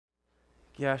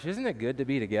Gosh, isn't it good to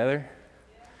be together?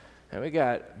 And we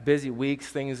got busy weeks,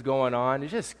 things going on.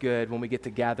 It's just good when we get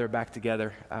to gather back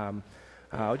together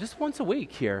just once a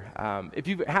week here. If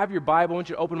you have your Bible, I want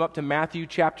you to open them up to Matthew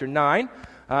chapter 9.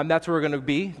 That's where we're going to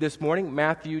be this morning,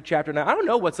 Matthew chapter 9. I don't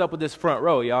know what's up with this front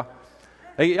row, y'all.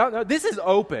 Y'all know, this is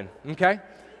open, okay?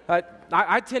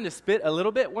 I tend to spit a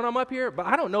little bit when I'm up here, but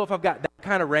I don't know if I've got that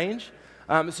kind of range.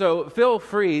 So feel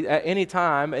free at any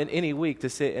time and any week to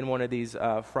sit in one of these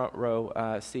front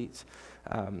row seats.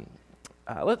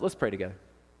 Let's pray together.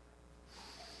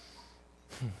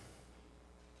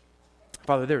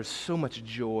 Father, there is so much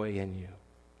joy in you.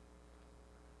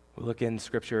 We look in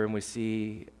Scripture and we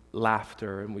see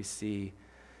laughter and we see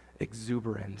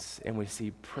exuberance and we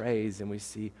see praise and we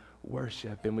see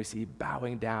worship and we see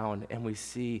bowing down and we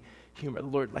see humor.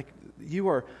 Lord, like you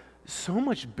are so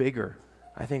much bigger,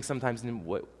 I think, sometimes than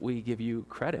what we give you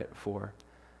credit for.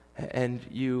 And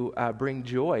you bring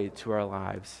joy to our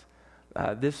lives.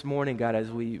 This morning, God,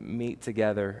 as we meet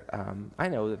together, I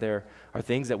know that there are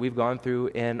things that we've gone through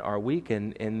in our week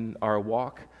and in our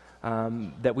walk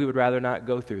that we would rather not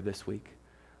go through this week.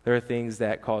 There are things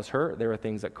that cause hurt. There are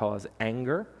things that cause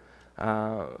anger.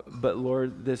 But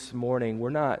Lord, this morning,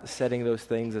 we're not setting those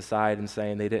things aside and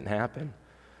saying they didn't happen.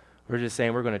 We're just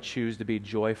saying we're going to choose to be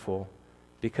joyful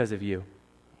because of you.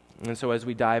 And so as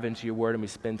we dive into your word and we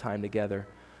spend time together,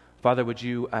 Father, would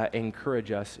you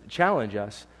encourage us, challenge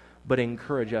us, but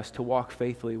encourage us to walk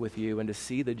faithfully with you and to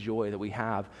see the joy that we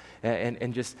have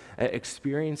and just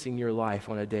experiencing your life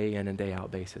on a day in and day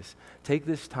out basis. Take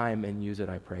this time and use it,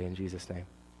 I pray, in Jesus' name.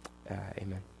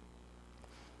 Amen.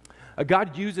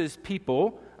 God uses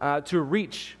people to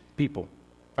reach people,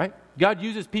 right? God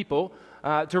uses people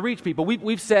to reach people.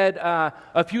 We've said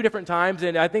a few different times,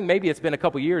 and I think maybe it's been a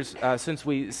couple years since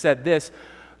we said this,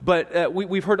 but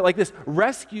we've heard it like this: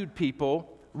 rescued people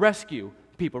rescue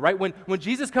people, right? When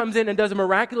Jesus comes in and does a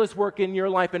miraculous work in your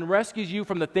life and rescues you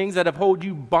from the things that have held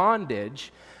you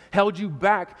bondage, held you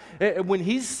back, when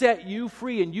he's set you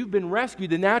free and you've been rescued,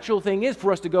 the natural thing is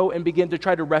for us to go and begin to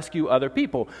try to rescue other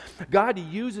people. God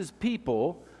uses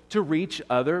people to reach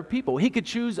other people. He could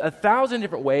choose 1,000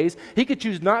 different ways. He could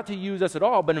choose not to use us at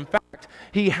all, but in fact,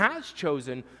 he has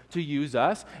chosen to use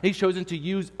us. He's chosen to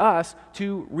use us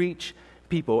to reach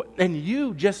people. And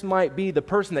you just might be the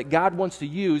person that God wants to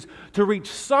use to reach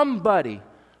somebody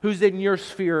who's in your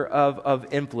sphere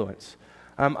of influence.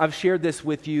 I've shared this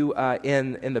with you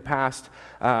in the past,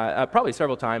 probably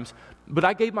several times, but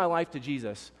I gave my life to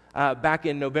Jesus back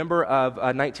in November of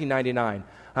 1999.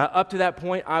 Up to that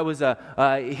point, I was a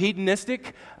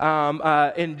hedonistic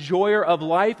enjoyer of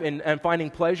life and finding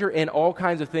pleasure in all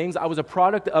kinds of things. I was a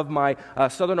product of my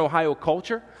Southern Ohio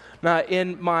culture.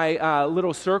 In my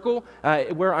little circle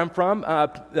where I'm from,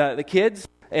 the kids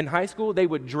in high school, they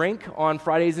would drink on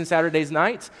Fridays and Saturdays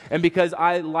nights. And because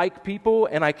I like people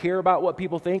and I care about what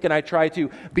people think and I try to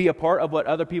be a part of what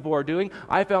other people are doing,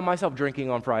 I found myself drinking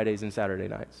on Fridays and Saturday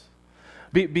nights.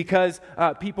 Because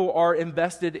people are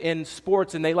invested in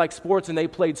sports and they like sports and they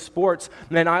played sports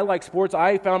and I like sports,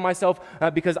 I found myself,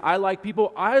 because I like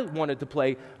people, I wanted to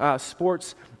play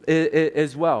sports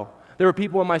as well. There were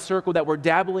people in my circle that were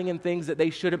dabbling in things that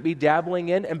they shouldn't be dabbling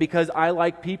in, and because I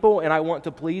like people and I want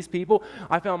to please people,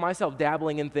 I found myself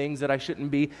dabbling in things that I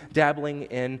shouldn't be dabbling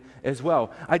in as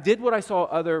well. I did what I saw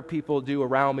other people do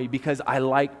around me because I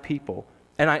like people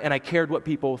and I cared what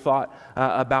people thought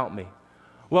about me.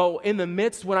 Well, in the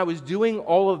midst when I was doing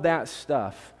all of that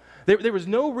stuff, there was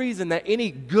no reason that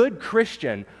any good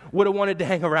Christian would have wanted to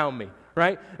hang around me,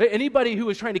 right? Anybody who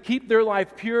was trying to keep their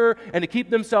life pure and to keep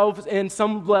themselves in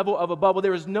some level of a bubble,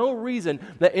 there was no reason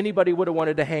that anybody would have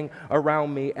wanted to hang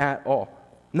around me at all.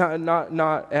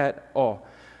 Not at all.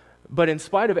 But in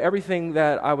spite of everything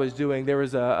that I was doing, there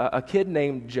was a kid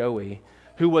named Joey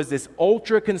who was this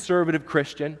ultra-conservative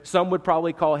Christian. Some would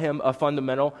probably call him a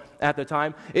fundamental at the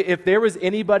time. If there was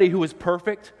anybody who was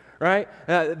perfect, right,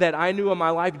 that I knew in my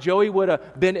life, Joey would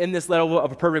have been in this level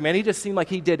of a perfect man. He just seemed like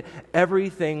he did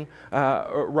everything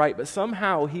right, but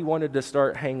somehow he wanted to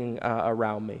start hanging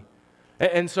around me.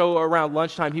 And so around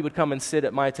lunchtime, he would come and sit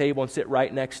at my table and sit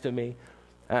right next to me.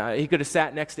 He could have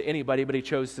sat next to anybody, but he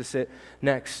chose to sit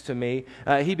next to me.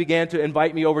 He began to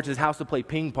invite me over to his house to play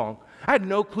ping pong. I had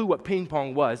no clue what ping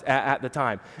pong was at the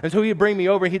time. And so he'd bring me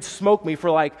over and he'd smoke me for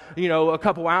a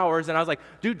couple hours. And I was like,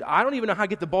 dude, I don't even know how to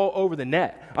get the ball over the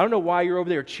net. I don't know why you're over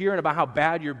there cheering about how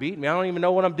bad you're beating me. I don't even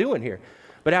know what I'm doing here.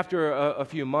 But after a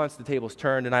few months, the tables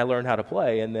turned and I learned how to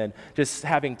play. And then just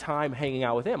having time hanging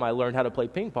out with him, I learned how to play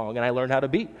ping pong and I learned how to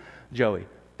beat Joey.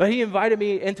 But he invited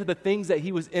me into the things that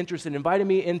he was interested in, invited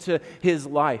me into his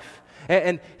life.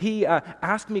 And he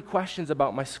asked me questions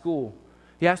about my school.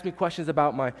 He asked me questions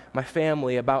about my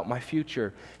family, about my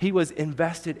future. He was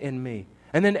invested in me.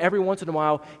 And then every once in a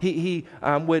while, he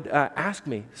would ask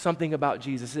me something about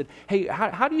Jesus. He said, hey,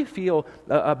 how do you feel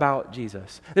about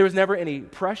Jesus? There was never any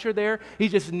pressure there. He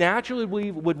just naturally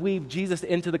would weave Jesus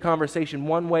into the conversation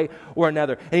one way or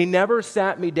another. And he never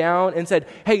sat me down and said,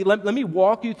 hey, let me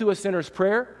walk you through a sinner's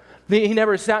prayer. He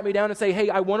never sat me down and say, hey,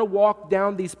 I want to walk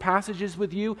down these passages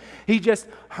with you. He just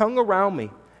hung around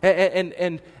me,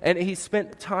 and he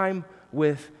spent time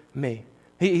with me.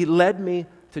 He led me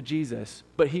to Jesus,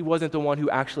 but he wasn't the one who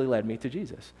actually led me to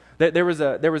Jesus. There was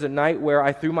a night where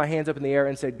I threw my hands up in the air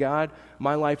and said, God,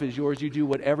 my life is yours. You do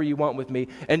whatever you want with me.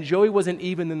 And Joey wasn't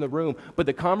even in the room, but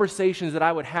the conversations that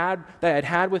I had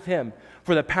had with him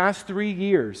for the past 3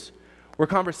 years were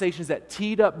conversations that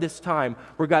teed up this time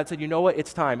where God said, you know what,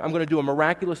 it's time. I'm going to do a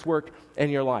miraculous work in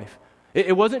your life.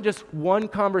 It wasn't just one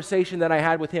conversation that I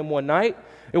had with him one night.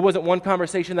 It wasn't one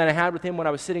conversation that I had with him when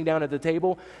I was sitting down at the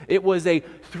table. It was a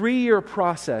 3-year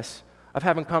process of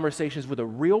having conversations with a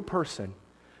real person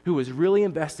who was really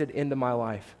invested into my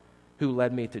life, who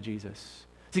led me to Jesus.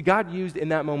 See, God used in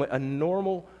that moment a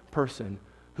normal person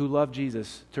who loved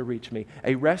Jesus to reach me,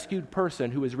 a rescued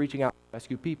person who was reaching out to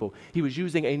rescue people. He was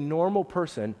using a normal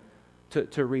person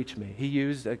to reach me. He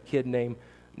used a kid named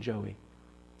Joey.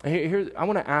 And I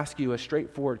want to ask you a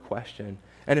straightforward question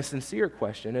and a sincere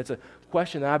question. It's a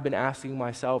question that I've been asking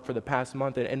myself for the past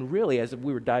month, and really as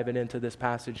we were diving into this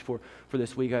passage for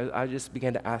this week, I just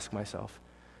began to ask myself,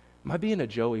 am I being a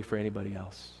Joey for anybody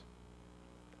else?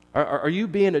 Are you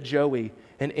being a Joey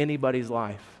in anybody's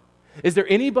life? Is there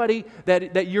anybody that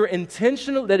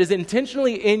is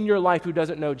intentionally in your life who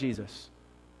doesn't know Jesus?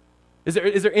 Is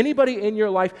there anybody in your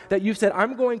life that you've said,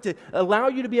 I'm going to allow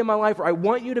you to be in my life, or I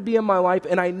want you to be in my life,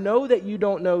 and I know that you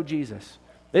don't know Jesus?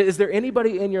 Is there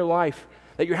anybody in your life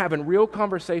that you're having real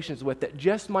conversations with that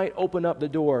just might open up the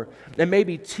door and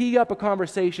maybe tee up a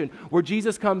conversation where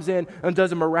Jesus comes in and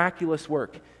does a miraculous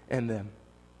work in them?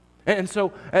 And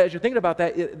so as you're thinking about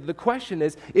that, the question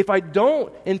is, if I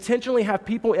don't intentionally have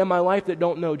people in my life that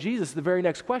don't know Jesus, the very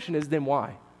next question is, then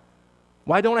why?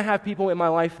 Why don't I have people in my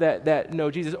life that know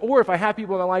Jesus? Or if I have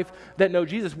people in my life that know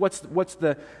Jesus, what's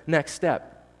the next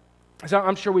step? So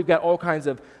I'm sure we've got all kinds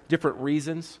of different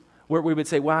reasons where we would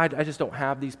say, well, I just don't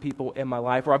have these people in my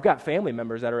life. Or I've got family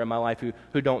members that are in my life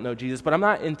who don't know Jesus, but I'm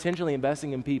not intentionally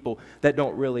investing in people that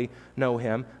don't really know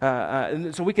him.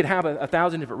 And so we could have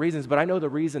 1,000 different reasons, but I know the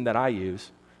reason that I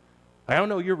use. I don't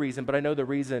know your reason, but I know the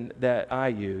reason that I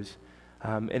use.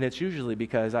 And it's usually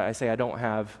because I say I don't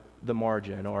have the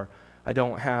margin, or I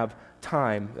don't have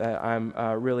time. I'm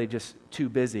really just too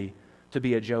busy to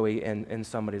be a Joey in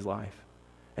somebody's life.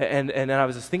 And I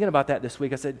was just thinking about that this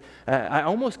week. I said, I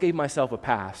almost gave myself a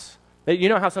pass. You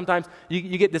know how sometimes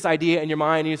you get this idea in your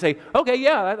mind and you say, okay,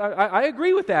 yeah, I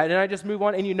agree with that, and I just move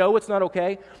on, and you know it's not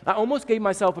okay? I almost gave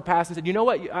myself a pass and said, you know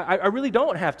what, I really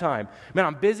don't have time. Man,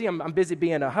 I'm busy. I'm busy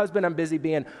being a husband. I'm busy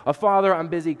being a father. I'm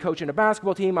busy coaching a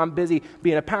basketball team. I'm busy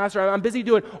being a pastor. I'm busy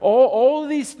doing all of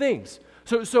these things.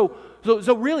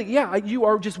 So really, yeah, you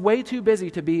are just way too busy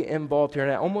to be involved here,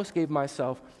 and I almost gave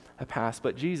myself a pass.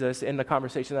 But Jesus, in the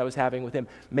conversation that I was having with him,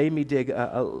 made me dig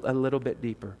a little bit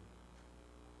deeper.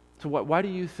 So why do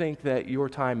you think that your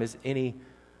time is any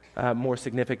more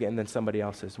significant than somebody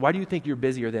else's? Why do you think you're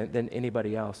busier than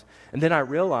anybody else? And then I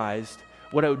realized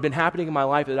what had been happening in my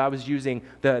life, that I was using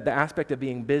the aspect of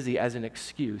being busy as an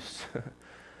excuse.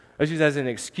 I was using it as an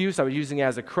excuse. I was using it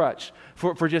as a crutch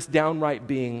for just downright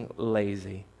being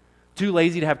lazy. Too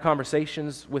lazy to have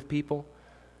conversations with people.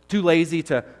 Too lazy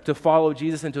to follow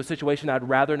Jesus into a situation I'd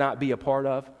rather not be a part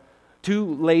of.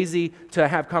 Too lazy to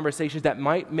have conversations that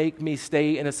might make me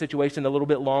stay in a situation a little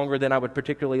bit longer than I would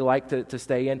particularly like to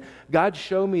stay in. God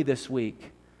showed me this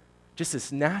week just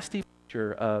this nasty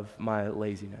picture of my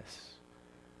laziness.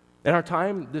 In our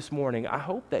time this morning, I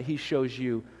hope that he shows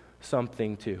you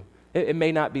something too. It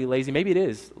may not be lazy. Maybe it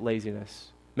is laziness.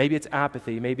 Maybe it's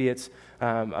apathy. Maybe it's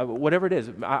whatever it is.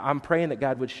 I'm praying that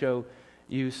God would show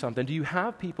you something. Do you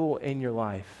have people in your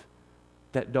life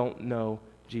that don't know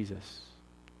Jesus?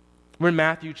 We're in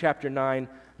Matthew chapter 9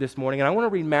 this morning, and I want to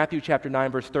read Matthew chapter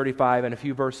 9, verse 35, and a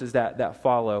few verses that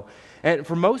follow. And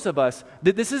for most of us,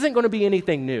 this isn't going to be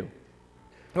anything new.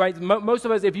 Right? Most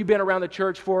of us, if you've been around the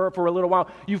church for a little while,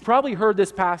 you've probably heard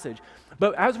this passage.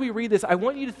 But as we read this, I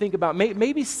want you to think about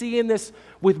maybe seeing this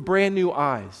with brand new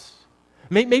eyes.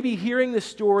 Maybe hearing this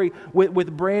story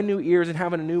with brand new ears and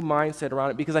having a new mindset around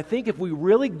it. Because I think if we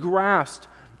really grasped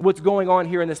what's going on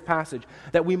here in this passage,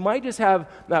 that we might just have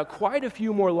quite a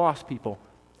few more lost people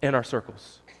in our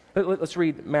circles. Let's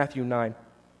read Matthew 9,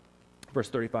 verse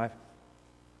 35.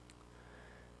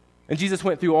 And Jesus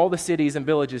went through all the cities and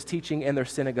villages, teaching in their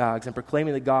synagogues and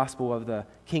proclaiming the gospel of the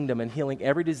kingdom and healing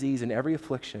every disease and every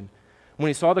affliction. When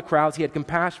he saw the crowds, he had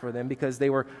compassion for them because they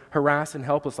were harassed and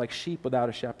helpless like sheep without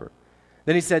a shepherd.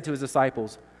 Then he said to his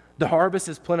disciples, "The harvest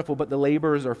is plentiful, but the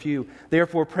laborers are few.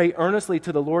 Therefore, pray earnestly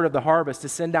to the Lord of the harvest to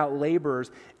send out laborers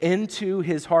into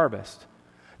his harvest."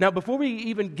 Now, before we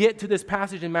even get to this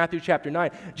passage in Matthew chapter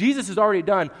 9, Jesus has already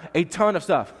done a ton of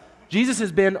stuff. Jesus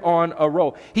has been on a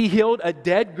roll. He healed a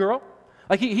dead girl.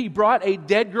 Like he brought a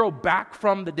dead girl back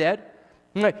from the dead.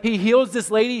 He heals this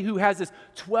lady who has this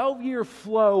 12-year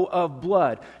flow of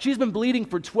blood. She's been bleeding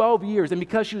for 12 years, and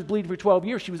because she was bleeding for 12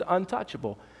 years, she was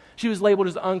untouchable. She was labeled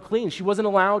as unclean. She wasn't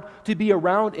allowed to be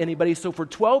around anybody. So for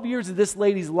 12 years of this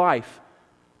lady's life,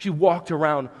 she walked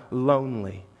around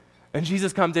lonely. And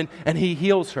Jesus comes in and he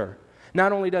heals her.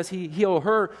 Not only does he heal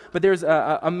her, but there's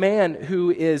a man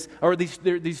who is, or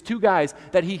these two guys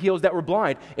that he heals that were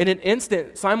blind. In an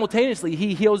instant, simultaneously,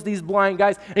 he heals these blind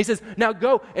guys. And he says, "Now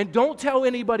go and don't tell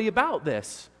anybody about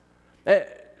this."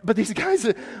 But these guys,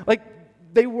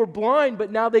 they were blind, but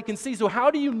now they can see. So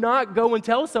how do you not go and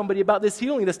tell somebody about this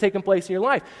healing that's taken place in your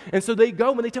life? And so they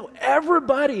go and they tell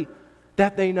everybody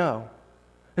that they know.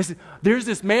 They say, "There's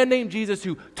this man named Jesus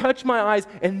who touched my eyes,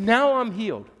 and now I'm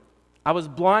healed. I was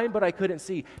blind, but I couldn't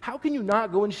see." How can you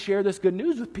not go and share this good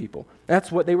news with people?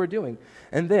 That's what they were doing.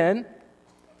 And then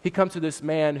he comes to this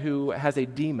man who has a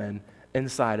demon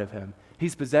inside of him.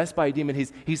 He's possessed by a demon.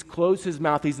 He's closed his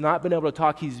mouth. He's not been able to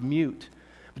talk. He's mute.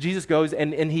 Jesus goes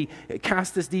and he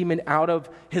casts this demon out of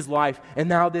his life, and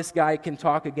now this guy can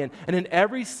talk again. And in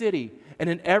every city and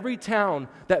in every town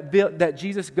that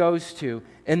Jesus goes to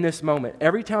in this moment,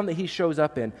 every town that he shows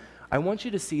up in, I want you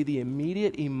to see the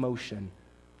immediate emotion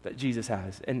that Jesus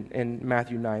has in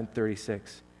Matthew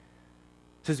 9:36.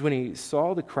 It says, when he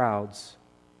saw the crowds,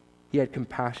 he had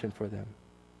compassion for them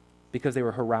because they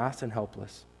were harassed and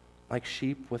helpless, like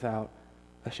sheep without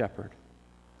a shepherd.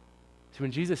 So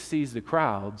when Jesus sees the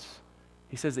crowds,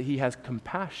 he says that he has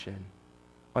compassion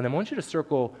on them. I want you to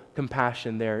circle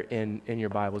compassion there in your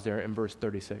Bibles there in verse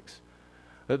 36.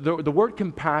 The word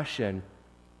compassion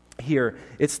here,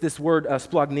 it's this word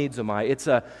splagnizomai.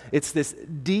 It's this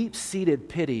deep-seated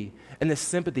pity and this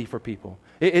sympathy for people.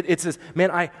 It's this,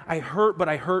 man, I hurt, but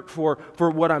I hurt for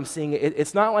what I'm seeing.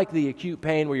 It's not like the acute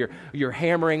pain where you're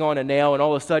hammering on a nail and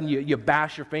all of a sudden you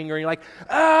bash your finger and you're like,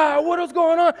 what is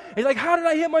going on? And you're like, how did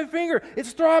I hit my finger?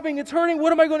 It's throbbing, it's hurting,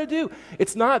 what am I going to do?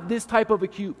 It's not this type of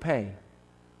acute pain.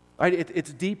 Right?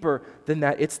 It's deeper than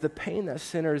that. It's the pain that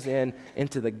centers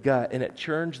into the gut and it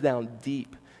churns down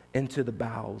deep into the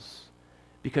bowels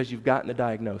because you've gotten a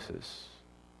diagnosis.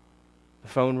 The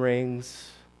phone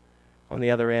rings. On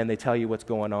the other end, they tell you what's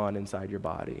going on inside your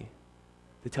body.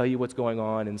 They tell you what's going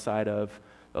on inside of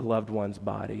a loved one's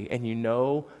body. And you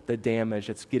know the damage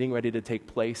that's getting ready to take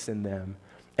place in them.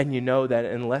 And you know that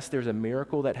unless there's a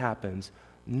miracle that happens,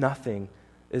 nothing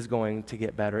is going to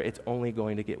get better. It's only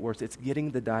going to get worse. It's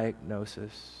getting the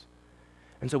diagnosis.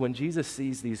 And so when Jesus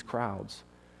sees these crowds,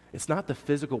 it's not the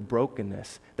physical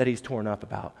brokenness that he's torn up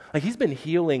about. Like he's been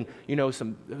healing,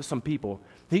 some people.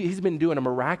 He's been doing a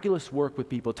miraculous work with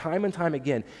people time and time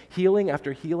again, healing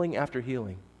after healing after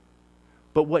healing.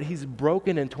 But what he's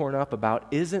broken and torn up about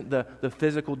isn't the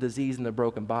physical disease and the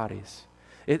broken bodies.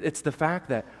 It's the fact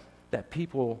that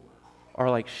people are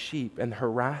like sheep and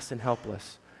harassed and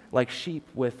helpless, like sheep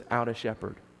without a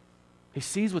shepherd. He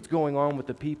sees what's going on with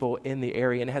the people in the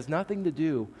area, and it has nothing to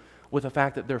do with the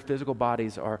fact that their physical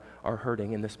bodies are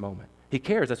hurting in this moment. He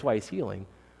cares, that's why he's healing.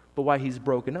 But why he's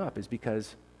broken up is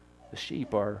because the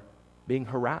sheep are being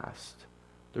harassed.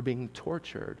 They're being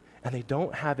tortured, and they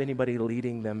don't have anybody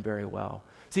leading them very well.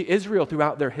 See, Israel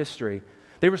throughout their history,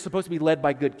 they were supposed to be led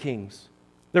by good kings.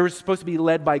 They were supposed to be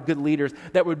led by good leaders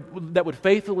that would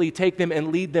faithfully take them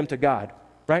and lead them to God,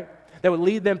 right? That would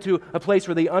lead them to a place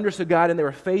where they understood God and they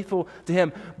were faithful to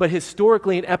him. But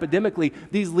historically and epidemically,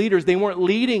 these leaders, they weren't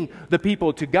leading the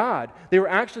people to God. They were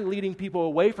actually leading people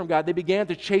away from God. They began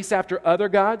to chase after other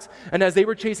gods. And as they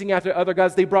were chasing after other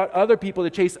gods, they brought other people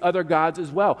to chase other gods as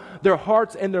well. Their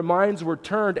hearts and their minds were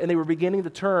turned, and they were beginning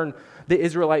to turn the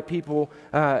Israelite people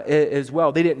as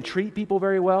well. They didn't treat people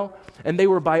very well, and they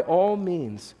were by all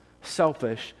means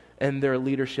selfish in their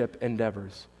leadership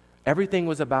endeavors. Everything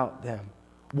was about them.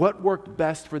 What worked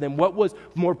best for them? What was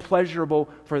more pleasurable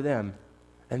for them?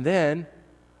 And then,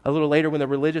 a little later, when the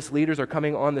religious leaders are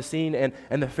coming on the scene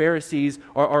and the Pharisees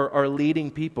are leading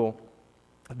people,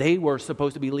 they were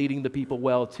supposed to be leading the people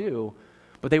well too,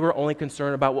 but they were only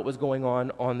concerned about what was going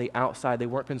on the outside. They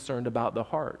weren't concerned about the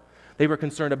heart. They were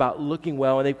concerned about looking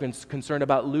well, and they were concerned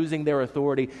about losing their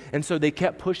authority. And so they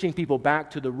kept pushing people back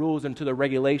to the rules and to the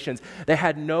regulations that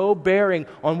had no bearing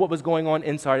on what was going on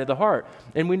inside of the heart.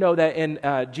 And we know that in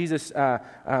Jesus'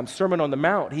 Sermon on the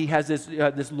Mount, he has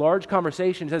this large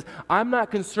conversation. He says, I'm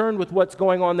not concerned with what's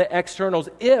going on in the externals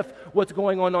if what's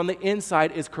going on the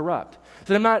inside is corrupt.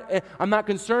 So I'm not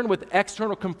concerned with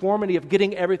external conformity of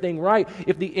getting everything right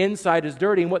if the inside is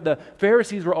dirty. And what the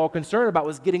Pharisees were all concerned about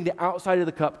was getting the outside of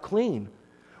the cup clean,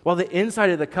 while the inside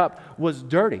of the cup was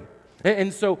dirty.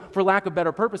 And so, for lack of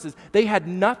better purposes, they had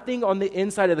nothing on the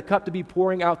inside of the cup to be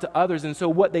pouring out to others. And so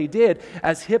what they did,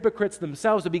 as hypocrites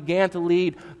themselves, they began to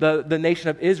lead the nation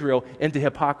of Israel into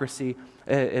hypocrisy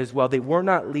as well. They were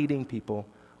not leading people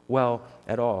well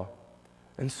at all.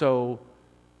 And so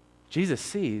Jesus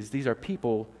sees these are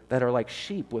people that are like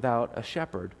sheep without a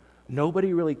shepherd,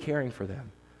 nobody really caring for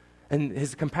them. And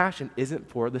his compassion isn't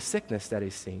for the sickness that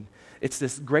he's seen. It's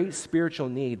this great spiritual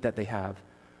need that they have.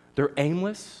 They're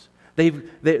aimless.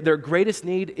 Their greatest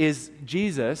need is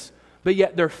Jesus, but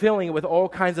yet they're filling it with all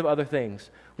kinds of other things,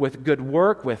 with good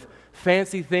work, with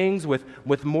fancy things,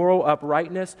 with moral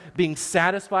uprightness, being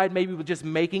satisfied maybe with just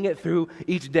making it through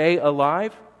each day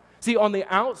alive. See, on the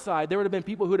outside, there would have been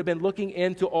people who would have been looking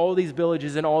into all these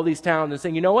villages and all these towns and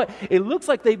saying, you know what? It looks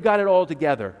like they've got it all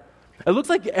together. It looks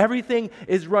like everything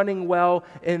is running well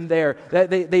in there.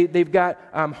 They've got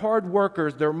hard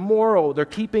workers. They're moral. They're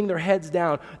keeping their heads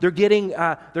down. They're getting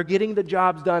the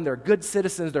jobs done. They're good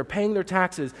citizens. They're paying their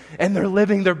taxes, and they're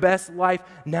living their best life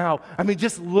now. I mean,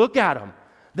 just look at them.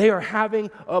 They are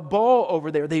having a ball over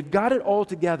there. They've got it all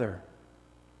together.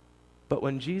 But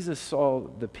when Jesus saw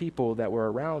the people that were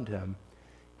around him,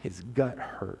 his gut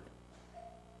hurt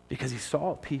because he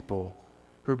saw people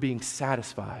who were being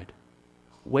satisfied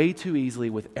way too easily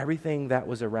with everything that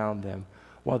was around them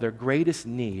while their greatest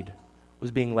need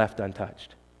was being left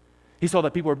untouched. He saw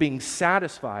that people were being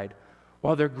satisfied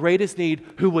while their greatest need,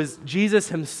 who was Jesus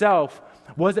himself,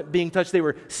 wasn't being touched. They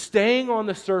were staying on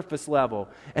the surface level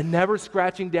and never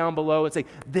scratching down below and saying,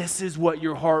 this is what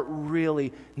your heart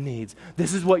really needs.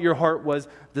 This is what your heart was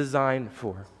designed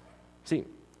for. See,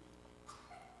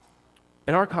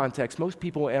 in our context, most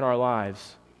people in our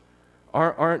lives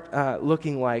aren't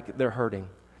looking like they're hurting.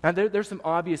 Now, there's some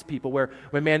obvious people where,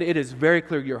 man, it is very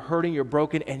clear you're hurting, you're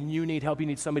broken, and you need help. You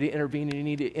need somebody to intervene, and you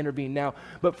need to intervene now.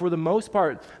 But for the most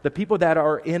part, the people that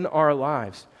are in our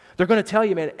lives, they're going to tell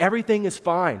you, man, everything is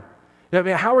fine. I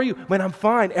mean, how are you? Man, I'm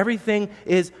fine. Everything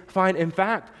is fine. In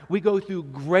fact, we go through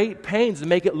great pains to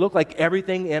make it look like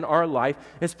everything in our life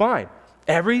is fine.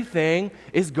 Everything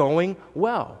is going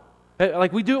well.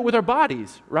 Like we do it with our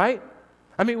bodies, right?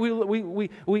 I mean,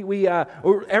 we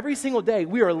every single day,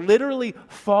 we are literally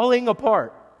falling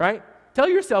apart, right? Tell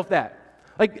yourself that.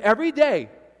 Like every day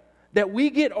that we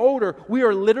get older, we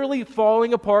are literally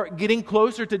falling apart, getting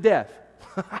closer to death.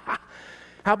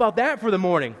 How about that for the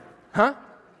morning? Huh?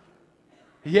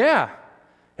 Yeah.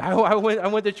 I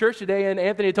went to church today, and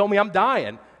Anthony told me I'm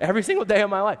dying every single day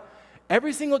of my life.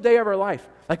 Every single day of our life.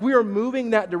 Like we are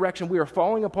moving that direction. We are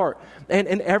falling apart. And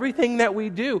everything that we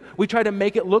do, we try to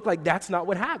make it look like that's not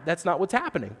what's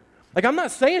happening. Like I'm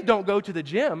not saying don't go to the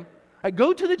gym. Like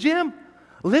go to the gym.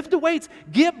 Lift the weights.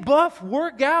 Get buff.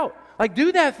 Work out. Like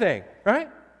do that thing, right?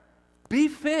 Be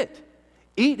fit.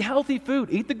 Eat healthy food.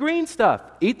 Eat the green stuff.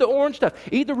 Eat the orange stuff.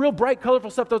 Eat the real bright,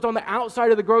 colorful stuff that's on the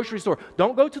outside of the grocery store.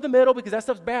 Don't go to the middle because that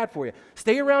stuff's bad for you.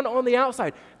 Stay around on the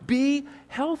outside. Be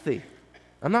healthy.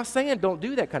 I'm not saying don't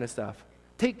do that kind of stuff.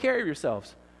 Take care of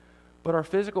yourselves. But our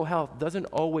physical health doesn't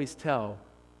always tell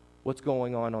what's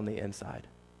going on the inside.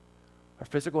 Our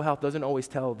physical health doesn't always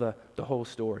tell the whole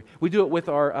story. We do it with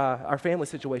our family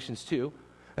situations too.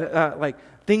 Like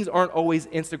things aren't always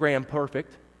Instagram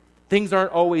perfect. Things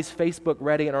aren't always Facebook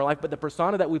ready in our life, but the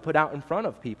persona that we put out in front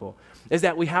of people is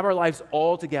that we have our lives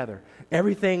all together.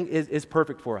 Everything is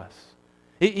perfect for us.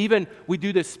 Even we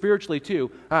do this spiritually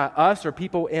too. Us or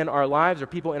people in our lives or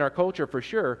people in our culture for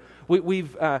sure.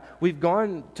 We've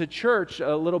gone to church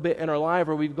a little bit in our life,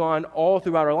 or we've gone all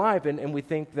throughout our life and we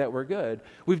think that we're good.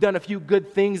 We've done a few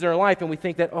good things in our life and we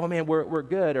think that, oh man, we're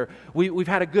good. Or we've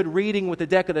had a good reading with the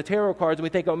deck of the tarot cards and we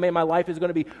think, oh man, my life is going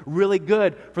to be really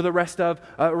good for the rest of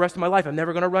my life. I'm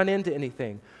never going to run into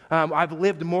anything. I've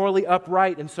lived morally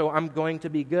upright, and so I'm going to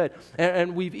be good.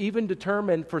 And we've even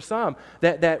determined for some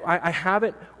that I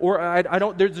haven't, or I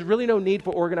don't. There's really no need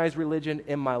for organized religion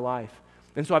in my life.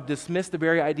 And so I've dismissed the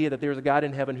very idea that there's a God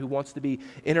in heaven who wants to be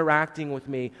interacting with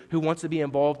me, who wants to be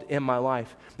involved in my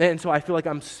life. And so I feel like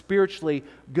I'm spiritually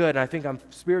good, and I think I'm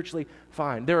spiritually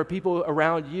fine. There are people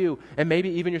around you, and maybe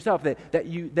even yourself, that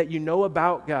you know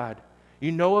about God.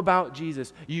 You know about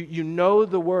Jesus. You know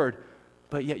the Word.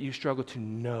 but yet you struggle to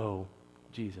know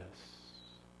Jesus.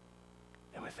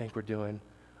 And we think we're doing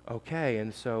okay.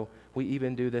 And so we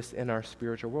even do this in our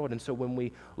spiritual world. And so when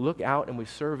we look out and we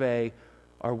survey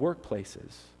our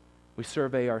workplaces, we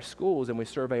survey our schools, and we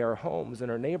survey our homes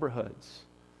and our neighborhoods,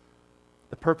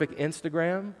 the perfect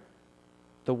Instagram,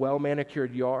 the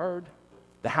well-manicured yard,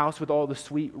 the house with all the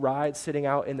sweet rides sitting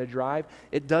out in the drive,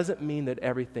 it doesn't mean that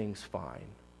everything's fine.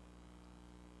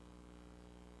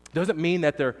 It doesn't mean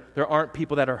that there aren't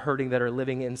people that are hurting that are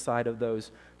living inside of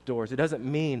those doors. It doesn't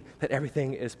mean that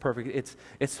everything is perfect.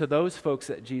 It's to those folks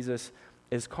that Jesus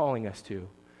is calling us to.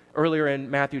 Earlier in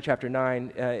Matthew chapter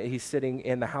 9, he's sitting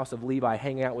in the house of Levi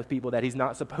hanging out with people that he's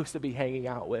not supposed to be hanging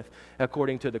out with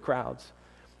according to the crowds.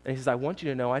 And he says, I want you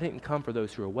to know I didn't come for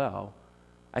those who are well.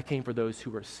 I came for those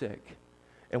who are sick.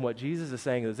 And what Jesus is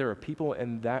saying is there are people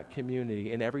in that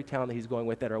community, in every town that he's going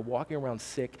with, that are walking around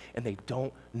sick and they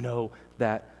don't know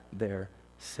that they're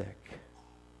sick.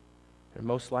 They're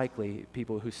most likely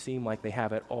people who seem like they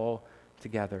have it all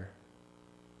together.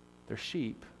 They're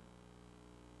sheep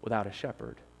without a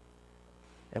shepherd.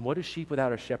 And what does sheep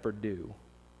without a shepherd do?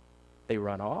 They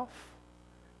run off.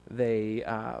 They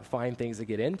find things to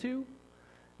get into.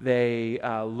 They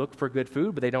look for good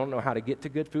food, but they don't know how to get to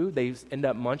good food. They end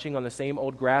up munching on the same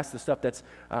old grass, the stuff that's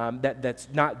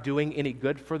not doing any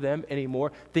good for them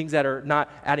anymore, things that are not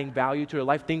adding value to their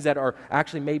life, things that are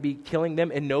actually maybe killing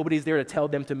them, and nobody's there to tell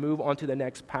them to move on to the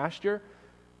next pasture.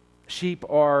 Sheep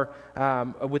are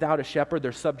without a shepherd.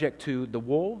 They're subject to the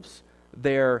wolves.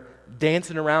 They're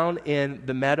dancing around in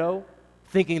the meadow,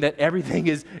 thinking that everything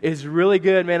is really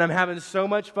good, man. I'm having so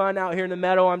much fun out here in the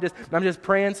meadow. I'm just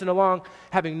prancing along,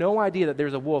 having no idea that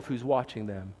there's a wolf who's watching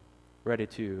them, ready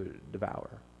to devour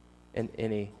in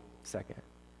any second.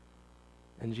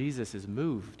 And Jesus is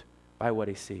moved by what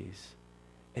he sees.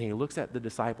 And he looks at the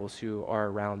disciples who are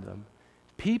around them,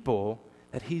 people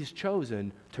that he's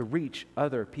chosen to reach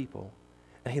other people.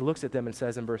 And he looks at them and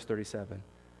says in verse 37,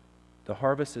 the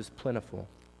harvest is plentiful,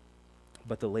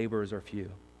 but the laborers are few.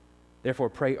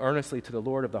 Therefore, pray earnestly to the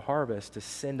Lord of the harvest to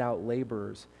send out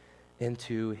laborers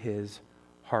into his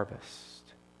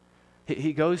harvest.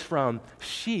 He goes from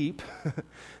sheep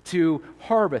to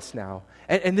harvest now.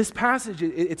 And this passage,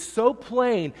 it's so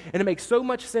plain, and it makes so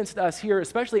much sense to us here,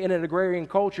 especially in an agrarian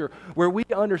culture where we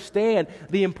understand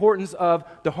the importance of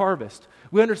the harvest.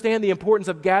 We understand the importance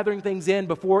of gathering things in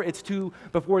before it's too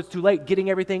late, getting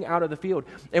everything out of the field.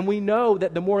 And we know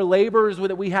that the more laborers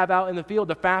that we have out in the field,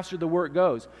 the faster the work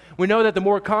goes. We know that the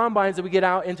more combines that we get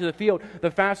out into the field,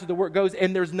 the faster the work goes,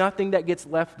 and there's nothing that gets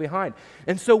left behind.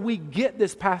 And so we get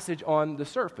this passage on the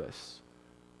surface,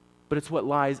 but it's what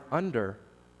lies under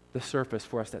the surface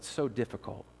for us that's so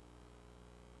difficult.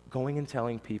 Going and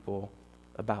telling people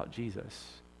about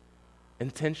Jesus.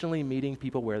 Intentionally meeting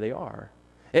people where they are.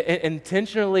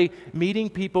 Intentionally meeting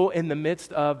people in the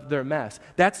midst of their mess.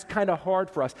 That's kind of hard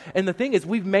for us. And the thing is,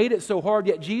 we've made it so hard,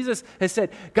 yet Jesus has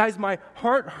said, guys, my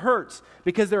heart hurts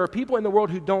because there are people in the world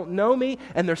who don't know me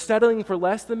and they're settling for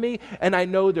less than me, and I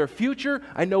know their future.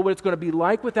 I know what it's going to be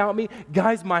like without me.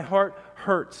 Guys, my heart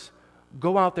hurts.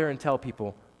 Go out there and tell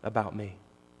people about me.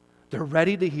 They're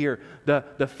ready to hear.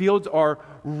 The fields are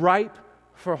ripe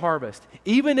for harvest.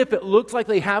 Even if it looks like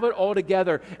they have it all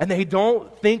together and they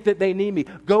don't think that they need me,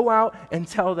 go out and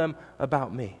tell them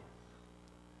about me.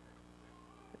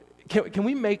 Can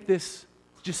we make this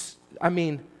just,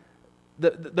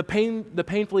 the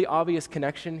painfully obvious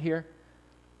connection here?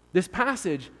 This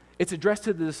passage, it's addressed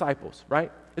to the disciples,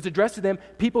 right? It's addressed to them,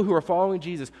 people who are following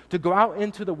Jesus, to go out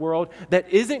into the world that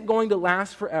isn't going to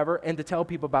last forever and to tell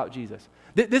people about Jesus.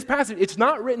 This passage, it's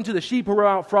not written to the sheep who are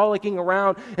out frolicking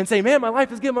around and saying, man, my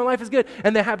life is good,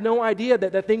 and they have no idea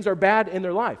that things are bad in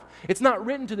their life. It's not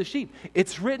written to the sheep.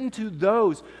 It's written to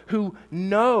those who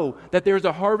know that there's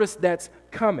a harvest that's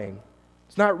coming.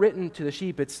 It's not written to the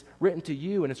sheep. It's written to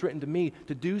you, and it's written to me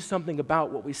to do something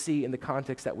about what we see in the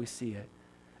context that we see it.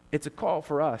 It's a call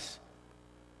for us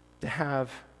to have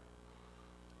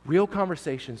real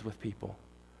conversations with people,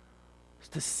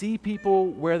 to see people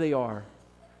where they are,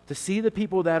 to see the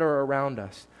people that are around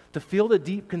us, to feel the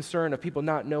deep concern of people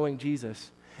not knowing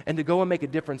Jesus, and to go and make a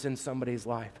difference in somebody's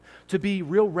life, to be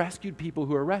real rescued people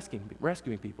who are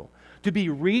rescuing people, to be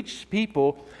reached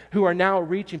people who are now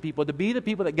reaching people, to be the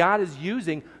people that God is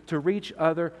using to reach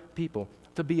other people,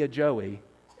 to be a Joey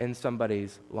in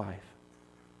somebody's life.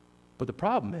 But the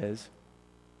problem is,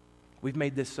 we've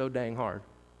made this so dang hard.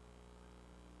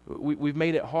 We've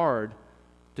made it hard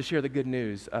to share the good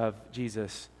news of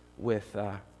Jesus with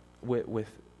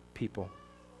people.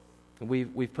 And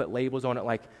we've put labels on it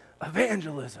like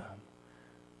evangelism,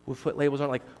 We've put labels on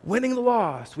it like winning the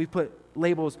lost. We've put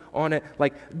labels on it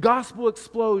like gospel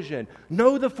explosion,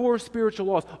 know the four spiritual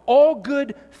laws, all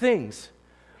good things.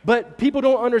 But people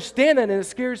don't understand that, and it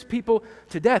scares people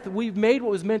to death. We've made what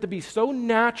was meant to be so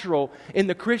natural in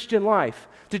the Christian life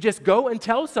to just go and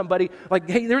tell somebody, like,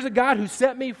 hey, there's a God who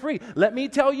set me free. Let me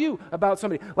tell you about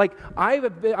somebody. Like, I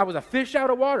was a fish out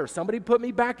of water. Somebody put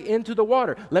me back into the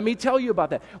water. Let me tell you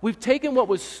about that. We've taken what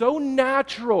was so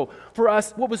natural for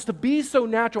us, what was to be so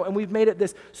natural, and we've made it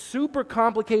this super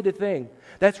complicated thing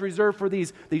that's reserved for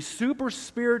these super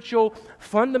spiritual,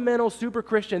 fundamental super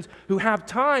Christians who have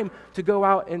time to go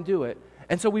out and do it.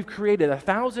 And so we've created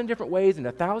 1,000 different ways and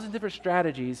 1,000 different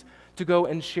strategies to go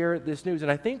and share this news.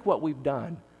 And I think what we've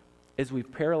done is we've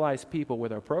paralyzed people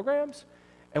with our programs,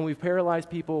 and we've paralyzed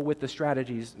people with the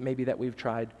strategies maybe that we've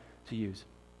tried to use.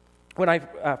 When I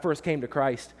first came to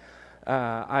Christ,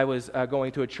 I was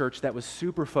going to a church that was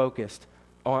super focused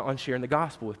on sharing the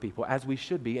gospel with people, as we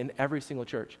should be in every single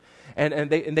church. And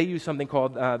they use something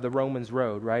called the Romans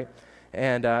Road, right?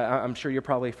 And I'm sure you're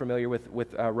probably familiar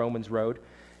with Romans Road.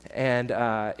 And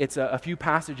it's a few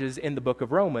passages in the book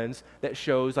of Romans that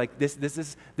shows like this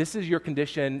is your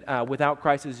condition without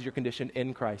Christ, this is your condition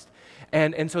in Christ.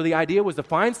 And so the idea was to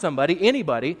find somebody,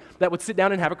 anybody, that would sit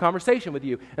down and have a conversation with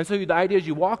you. And so the idea is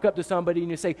you walk up to somebody and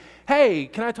you say, hey,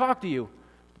 can I talk to you?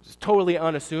 It's totally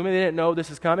unassuming. They didn't know this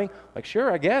is coming. Like,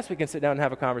 sure, I guess we can sit down and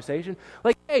have a conversation.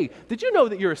 Like, hey, did you know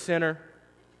that you're a sinner?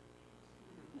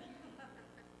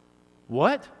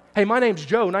 What? Hey, my name's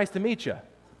Joe. Nice to meet you.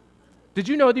 Did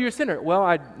you know that you're a sinner? Well,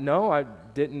 I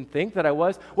didn't think that I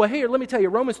was. Well, here, let me tell you,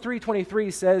 Romans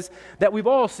 3:23 says that we've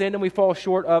all sinned and we fall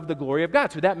short of the glory of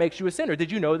God. So that makes you a sinner.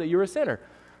 Did you know that you're a sinner?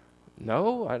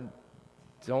 No, I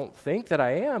don't think that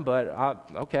I am, but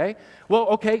okay. Well,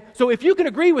 okay, so if you can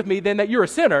agree with me then that you're a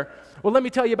sinner, well, let me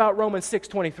tell you about Romans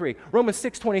 6:23. Romans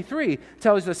 6:23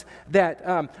 tells us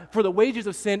that for the wages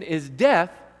of sin is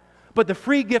death, but the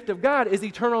free gift of God is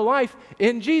eternal life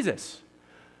in Jesus.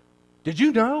 Did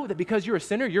you know that because you're a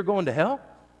sinner, you're going to hell?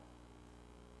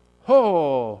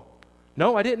 Oh,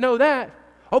 no, I didn't know that.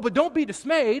 Oh, but don't be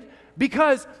dismayed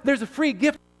because there's a free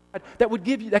gift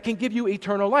that can give you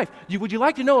eternal life. Would you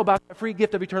like to know about the free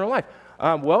gift of eternal life?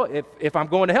 Well, if I'm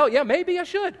going to hell, yeah, maybe I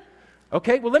should.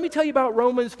 Okay, well, let me tell you about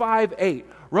Romans 5:8.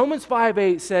 Romans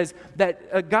 5:8 says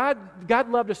that God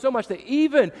loved us so much that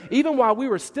even while we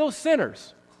were still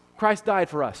sinners, Christ died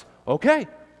for us. Okay.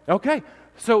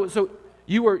 So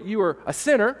you were a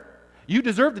sinner. You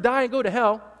deserve to die and go to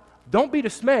hell. Don't be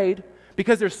dismayed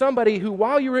because there's somebody who,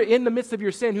 while you were in the midst of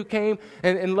your sin, who came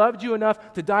and loved you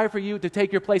enough to die for you, to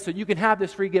take your place so you can have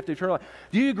this free gift of eternal life.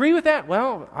 Do you agree with that?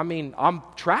 Well, I mean, I'm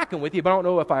tracking with you, but I don't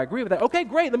know if I agree with that. Okay,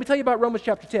 great. Let me tell you about Romans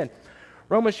chapter 10.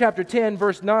 Romans chapter 10,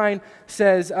 verse 9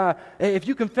 says, if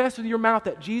you confess with your mouth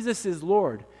that Jesus is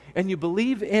Lord, and you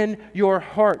believe in your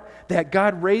heart that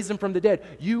God raised him from the dead,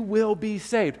 you will be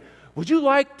saved. Would you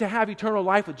like to have eternal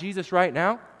life with Jesus right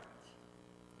now?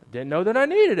 I didn't know that I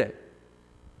needed it.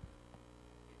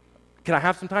 Can I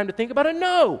have some time to think about it?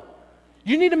 No.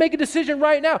 You need to make a decision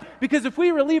right now. Because if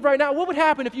we were to leave right now, what would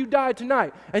happen if you died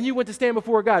tonight and you went to stand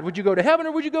before God? Would you go to heaven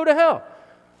or would you go to hell?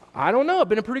 I don't know. I've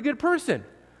been a pretty good person.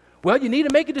 Well, you need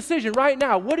to make a decision right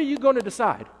now. What are you going to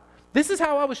decide? This is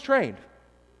how I was trained.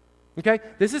 Okay?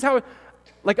 This is how,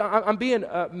 like, I'm being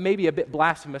maybe a bit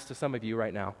blasphemous to some of you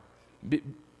right now.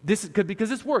 Because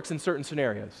this works in certain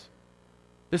scenarios.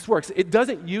 This works. It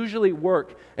doesn't usually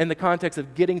work in the context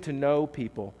of getting to know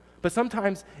people, but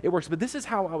sometimes it works. But this is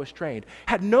how I was trained.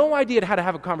 Had no idea how to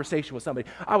have a conversation with somebody.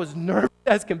 I was nervous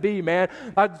as can be, man.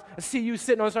 I'd see you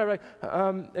sitting on the side,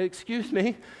 like, excuse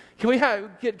me,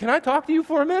 can I talk to you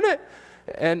for a minute?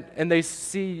 And they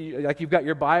see, like, you've got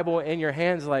your Bible in your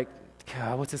hands, like,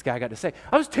 God, what's this guy got to say?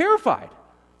 I was terrified.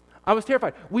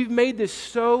 We've made this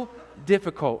so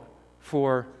difficult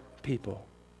for people.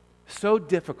 So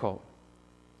difficult.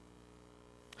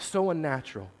 So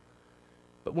unnatural.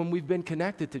 But when we've been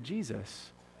connected to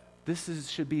Jesus,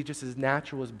 should be just as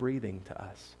natural as breathing to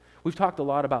us. We've talked a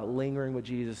lot about lingering with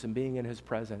Jesus and being in his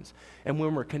presence. And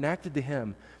when we're connected to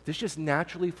him, this just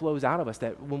naturally flows out of us,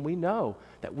 that when we know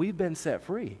that we've been set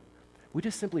free, we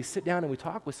just simply sit down and we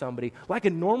talk with somebody like a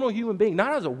normal human being,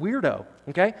 not as a weirdo,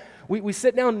 okay? We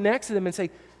sit down next to them and say,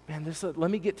 man,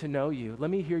 let me get to know you. Let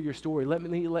me hear your story. Let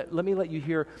me let you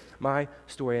hear my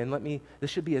story. And this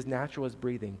should be as natural as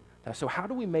breathing. So how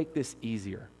do we make this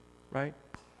easier, right?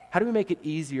 How do we make it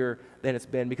easier than it's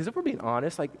been? Because if we're being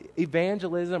honest, like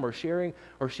evangelism or sharing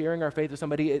our faith with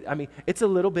somebody, it's a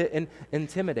little bit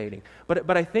intimidating.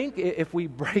 But I think if we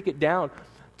break it down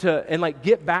and like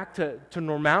get back to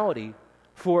normality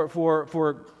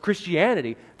for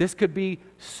Christianity, this could be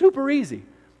super easy.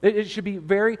 It should be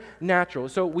very natural.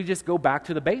 So we just go back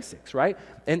to the basics, right?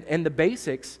 And the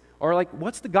basics are like,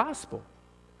 what's the gospel?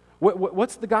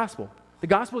 What's the gospel? The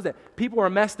gospel is that people are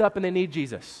messed up and they need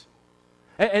Jesus.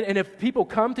 And if people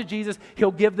come to Jesus,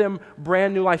 he'll give them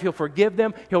brand new life. He'll forgive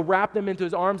them. He'll wrap them into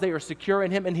his arms. They are secure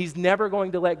in him, and he's never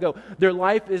going to let go. Their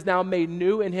life is now made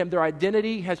new in him. Their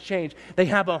identity has changed. They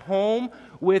have a home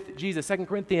with Jesus. 2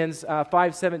 Corinthians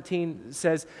 5:17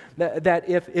 says that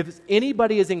if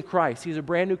anybody is in Christ, he's a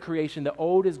brand new creation. The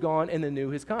old is gone and the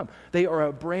new has come. They are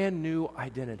a brand new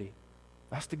identity.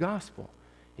 That's the gospel.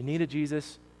 You need a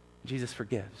Jesus. Jesus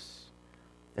forgives.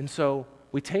 And so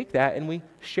we take that and we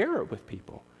share it with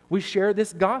people. We share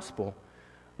this gospel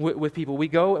with people. We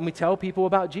go and we tell people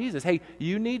about Jesus. Hey,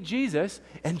 you need Jesus,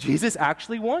 and Jesus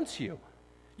actually wants you.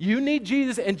 You need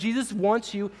Jesus, and Jesus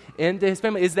wants you into his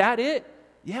family. Is that it?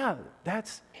 Yeah,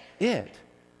 that's it.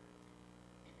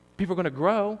 People are going to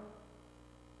grow.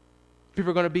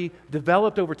 People are going to be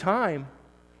developed over time.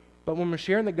 But when we're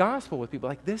sharing the gospel with people,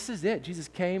 like, this is it. Jesus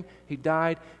came, he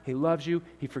died, he loves you,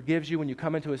 he forgives you when you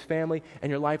come into his family, and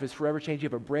your life is forever changed. You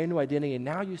have a brand new identity, and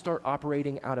now you start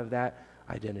operating out of that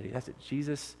identity. That's it.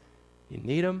 Jesus, you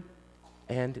need him,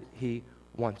 and he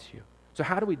wants you. So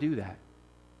how do we do that?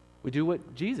 We do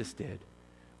what Jesus did.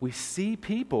 We see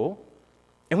people,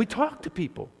 and we talk to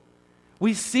people.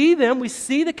 We see them, we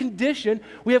see the condition,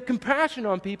 we have compassion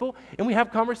on people, and we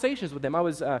have conversations with them.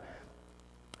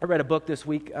 I read a book this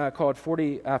week called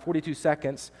 42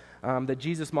 Seconds, the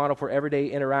Jesus Model for Everyday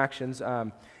Interactions.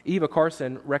 Eva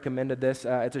Carson recommended this.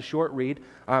 It's a short read.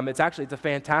 It's a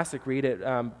fantastic read. It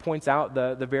points out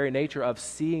the very nature of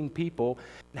seeing people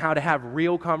and how to have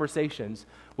real conversations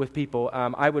with people.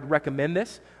 I would recommend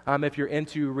this if you're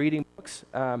into reading books.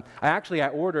 I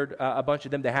ordered a bunch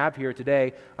of them to have here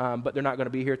today, but they're not going to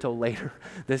be here till later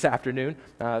this afternoon.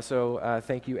 So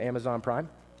thank you, Amazon Prime.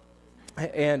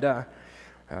 And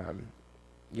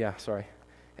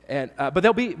but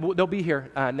they'll be here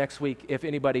next week if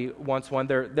anybody wants one.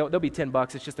 They'll be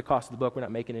 $10. It's just the cost of the book. We're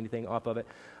not making anything off of it.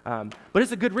 But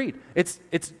it's a good read. It's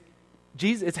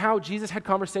Jesus. It's how Jesus had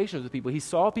conversations with people. He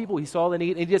saw people. He saw the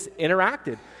need, and he just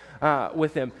interacted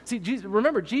with them. See,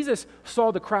 remember, Jesus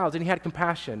saw the crowds, and he had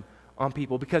compassion on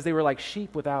people because they were like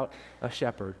sheep without a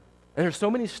shepherd. And there's so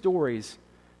many stories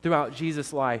throughout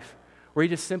Jesus' life where he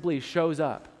just simply shows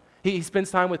up. He spends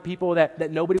time with people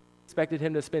that nobody expected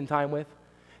him to spend time with.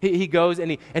 He goes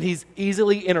and he's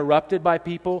easily interrupted by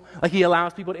people. Like, he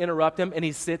allows people to interrupt him, and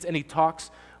he sits and he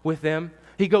talks with them.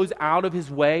 He goes out of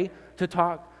his way to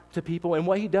talk to people. And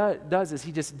what he does is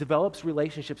he just develops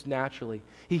relationships naturally.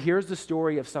 He hears the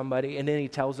story of somebody, and then he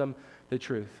tells them the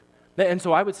truth. And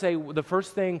so I would say one of the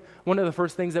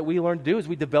first things that we learn to do is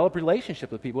we develop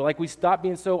relationships with people. Like, we stop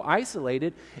being so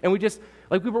isolated, and we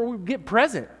get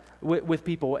present with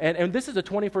people. And this is the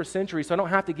 21st century, so I don't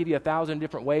have to give you 1,000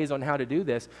 different ways on how to do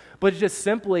this, but it's just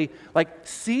simply, like,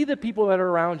 see the people that are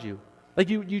around you. Like,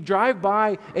 you drive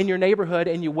by in your neighborhood,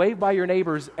 and you wave by your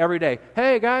neighbors every day.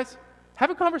 Hey, guys,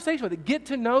 have a conversation with them. Get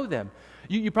to know them.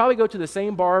 You probably go to the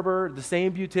same barber, the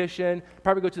same beautician,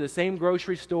 probably go to the same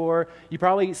grocery store. You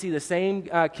probably see the same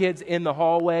kids in the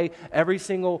hallway every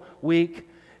single week.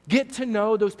 Get to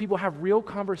know those people. Have real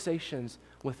conversations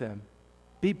with them.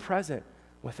 Be present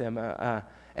with them.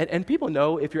 And people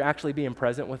know if you're actually being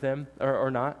present with them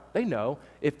or not. They know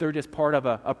if they're just part of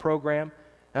a program,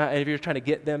 and if you're trying to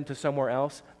get them to somewhere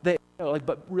else. They know,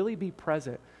 but really be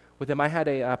present with them. I had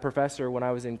a professor when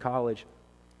I was in college.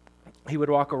 He would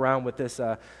walk around with this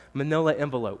manila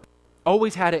envelope.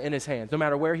 Always had it in his hands, no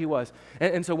matter where he was.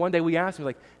 And so one day we asked him,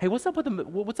 like, "Hey, what's up with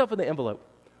the envelope?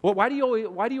 Well, why do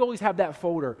you always have that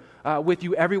folder with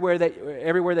you everywhere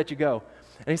that you go?"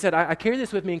 And he said, I carry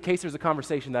this with me in case there's a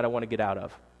conversation that I want to get out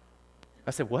of.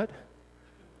 I said, what?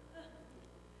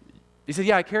 He said,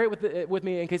 yeah, I carry it with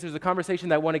me in case there's a conversation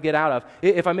that I want to get out of.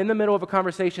 If I'm in the middle of a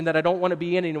conversation that I don't want to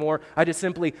be in anymore, I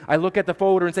look at the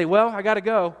folder and say, well, I got to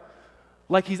go.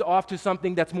 Like, he's off to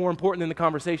something that's more important than the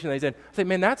conversation that he's in. I say,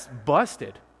 man, that's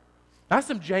busted. That's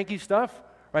some janky stuff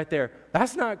right there.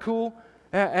 That's not cool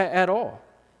at all.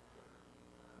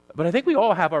 But I think we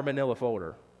all have our manila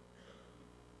folder.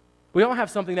 We all have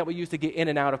something that we use to get in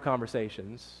and out of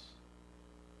conversations.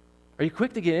 Are you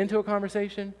quick to get into a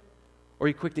conversation, or are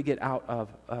you quick to get out of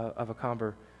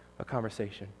a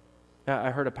conversation?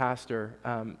 I heard a pastor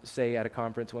say at a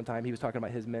conference one time, he was talking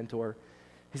about his mentor.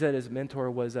 He said his mentor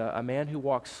was a man who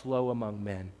walks slow among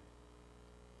men.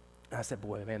 And I said,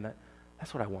 boy, man,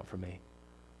 that's what I want for me.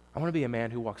 I want to be a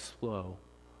man who walks slow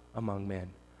among men.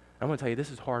 I'm going to tell you,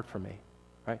 this is hard for me.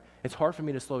 right? It's hard for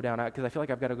me to slow down because I feel like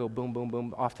I've got to go boom, boom,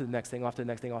 boom, off to the next thing, off to the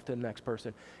next thing, off to the next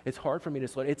person. It's hard for me to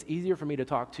slow. It's easier for me to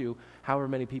talk to however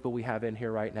many people we have in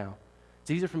here right now.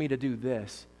 It's easier for me to do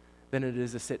this than it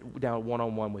is to sit down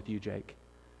one-on-one with you, Jake.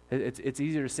 It's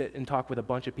easier to sit and talk with a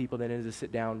bunch of people than it is to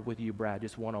sit down with you, Brad,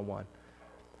 just one-on-one.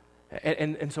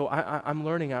 And so I'm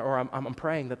learning, or I'm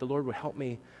praying that the Lord would help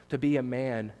me to be a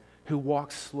man who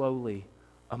walks slowly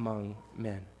among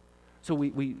men. So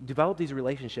we develop these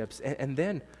relationships, and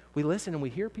then we listen and we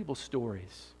hear people's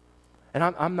stories. And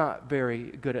I'm not very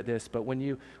good at this, but when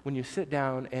you sit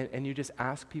down and you just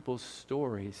ask people's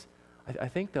stories, I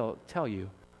think they'll tell you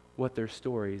what their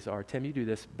stories are. Tim, you do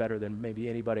this better than maybe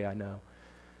anybody I know.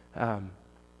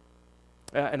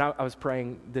 And I was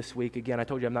praying this week again. I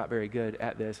told you I'm not very good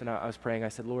at this, and I was praying. I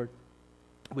said, Lord,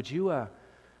 would you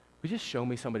just show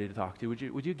me somebody to talk to?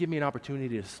 Would you give me an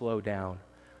opportunity to slow down?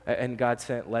 And God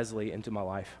sent Leslie into my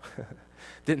life.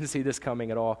 Didn't see this coming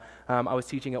at all. I was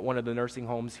teaching at one of the nursing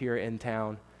homes here in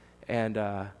town, and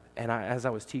as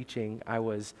I was teaching,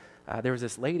 there was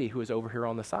this lady who was over here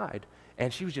on the side,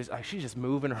 and she's just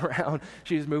moving around.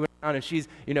 She was moving around, and she's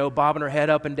bobbing her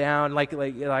head up and down like I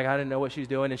didn't know what she's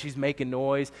doing, and she's making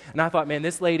noise. And I thought, man,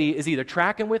 this lady is either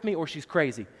tracking with me or she's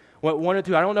crazy. One or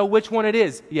two. I don't know which one it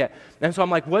is yet. And so I'm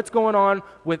like, what's going on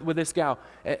with this gal?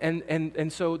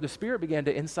 And so the Spirit began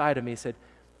to inside of me said,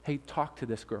 hey, talk to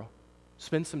this girl.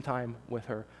 Spend some time with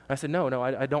her. And I said, no,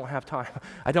 I don't have time.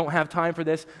 I don't have time for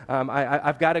this.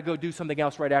 I've got to go do something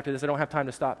else right after this. I don't have time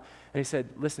to stop. And he said,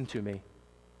 listen to me.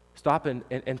 Stop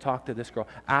and talk to this girl.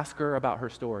 Ask her about her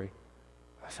story.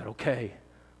 I said, okay,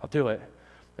 I'll do it.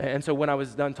 And so when I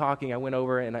was done talking, I went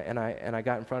over and I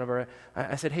got in front of her.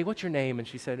 I said, hey, what's your name? And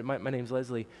she said, my name's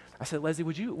Leslie. I said, Leslie,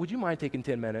 would you mind taking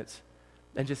 10 minutes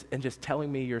and just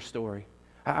telling me your story?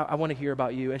 I want to hear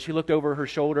about you. And she looked over her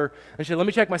shoulder and she said, let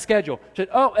me check my schedule. She said,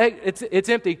 oh, hey, it's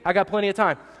empty. I got plenty of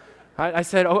time. I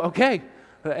said, oh, okay.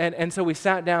 And so we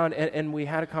sat down and we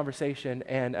had a conversation,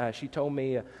 and she told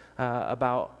me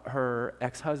about her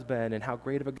ex-husband and how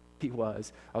great of a guy he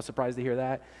was. I was surprised to hear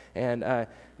that. And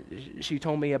she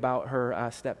told me about her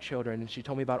stepchildren, and she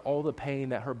told me about all the pain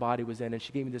that her body was in, and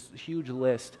she gave me this huge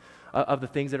list of the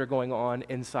things that are going on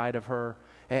inside of her.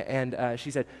 And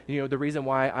she said, the reason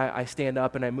why I stand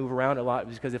up and I move around a lot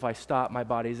is because if I stop, my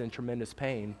body's in tremendous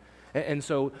pain. And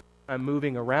so I'm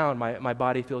moving around, my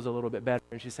body feels a little bit better.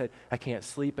 And she said, I can't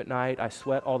sleep at night. I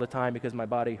sweat all the time because my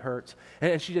body hurts.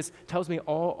 And she just tells me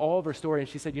all of her story. And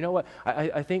she said, you know what?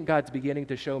 I think God's beginning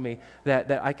to show me that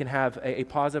I can have a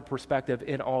positive perspective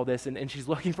in all this. And she's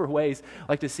looking for ways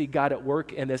like to see God at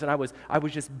work in this. And I was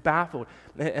just baffled.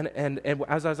 And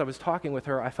as I was talking with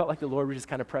her, I felt like the Lord was just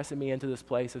kind of pressing me into this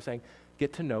place of saying,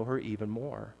 get to know her even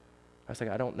more. I was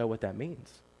like, I don't know what that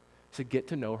means. To get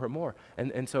to know her more.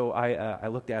 And so I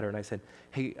looked at her and I said,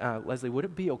 hey, Leslie, would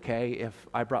it be okay if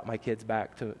I brought my kids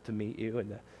back to meet you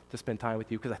and to spend time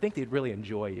with you? Because I think they'd really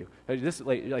enjoy you. This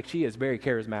like she is very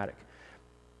charismatic.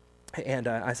 And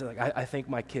I said, I think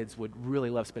my kids would really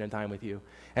love spending time with you.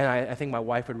 And I think my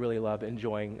wife would really love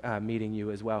enjoying meeting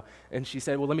you as well. And she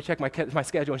said, well, let me check my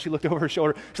schedule. And she looked over her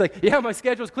shoulder. She's like, yeah, my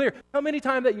schedule's clear. How many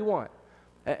time that you want?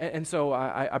 And so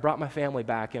I brought my family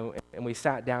back, and we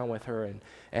sat down with her,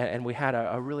 and we had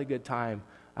a really good time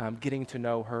getting to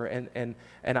know her. And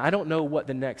I don't know what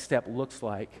the next step looks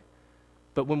like,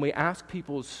 but when we ask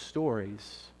people's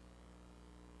stories,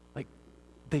 like,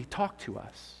 they talk to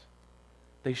us.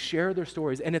 They share their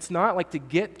stories. And it's not like to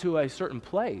get to a certain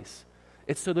place.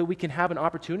 It's so that we can have an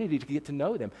opportunity to get to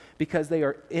know them, because they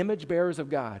are image bearers of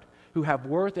God who have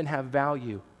worth and have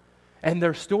value. And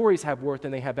their stories have worth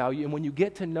and they have value. And when you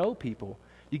get to know people,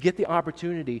 you get the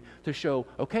opportunity to show,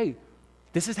 okay,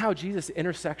 this is how Jesus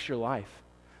intersects your life.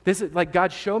 This is like,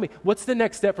 God, show me what's the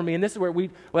next step for me. And this is where we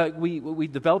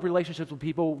develop relationships with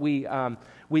people. We get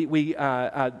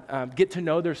to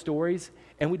know their stories,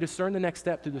 and we discern the next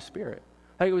step through the Spirit.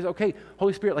 Like, it was, okay,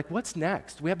 Holy Spirit, like, what's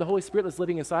next? We have the Holy Spirit that's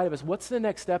living inside of us. What's the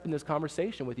next step in this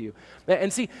conversation with you?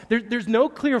 And see, there's no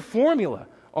clear formula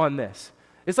on this.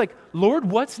 It's like, Lord,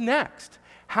 what's next?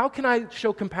 How can I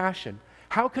show compassion?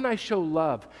 How can I show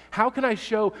love? How can I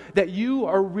show that you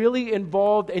are really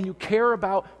involved and you care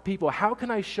about people? How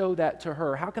can I show that to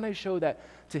her? How can I show that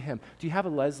to him? Do you have a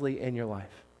Leslie in your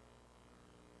life?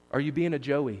 Are you being a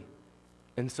Joey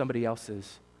in somebody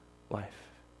else's life?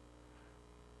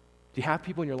 Do you have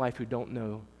people in your life who don't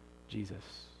know Jesus?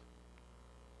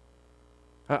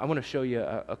 I want to show you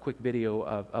a quick video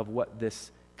of what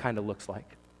this kind of looks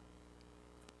like.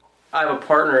 I have a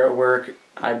partner at work.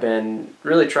 I've been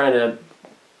really trying to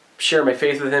share my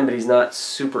faith with him, but he's not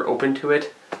super open to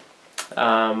it.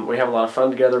 We have a lot of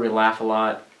fun together. We laugh a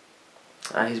lot.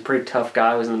 He's a pretty tough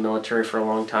guy. He was in the military for a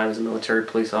long time as a military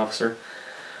police officer.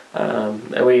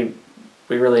 And we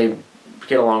really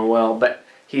get along well, but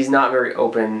he's not very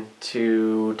open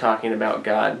to talking about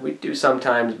God. We do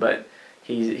sometimes, but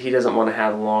he doesn't want to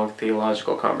have long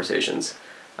theological conversations.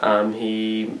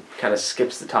 He kind of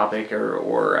skips the topic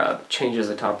or changes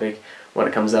the topic when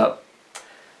it comes up.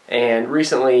 And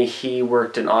recently he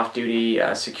worked an off-duty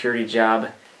security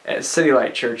job at City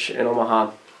Light Church in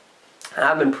Omaha.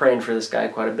 I've been praying for this guy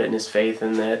quite a bit in his faith,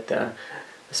 and that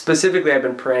specifically I've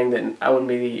been praying that I wouldn't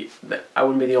be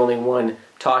the only one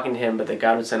talking to him, but that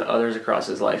God would send others across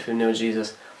his life who know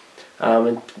Jesus.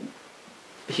 And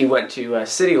he went to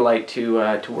City Light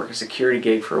to work a security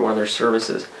gig for one of their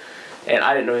services. And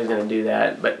I didn't know he was going to do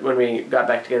that, but when we got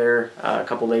back together a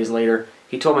couple days later,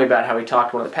 he told me about how he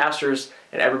talked to one of the pastors,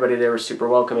 and everybody there was super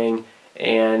welcoming,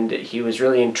 and he was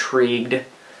really intrigued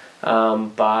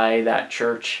by that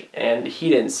church. And he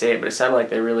didn't say it, but it sounded like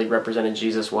they really represented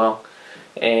Jesus well.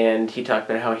 And he talked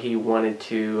about how he wanted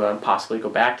to possibly go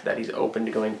back to that. He's open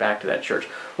to going back to that church,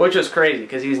 which was crazy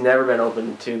because he's never been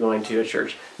open to going to a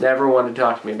church, never wanted to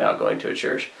talk to me about going to a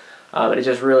church. But it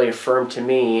just really affirmed to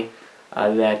me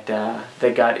that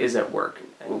God is at work.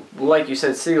 And like you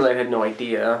said, City Light had no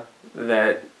idea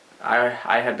that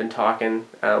I had been talking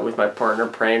with my partner,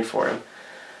 praying for him.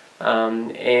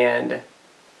 And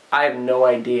I have no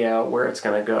idea where it's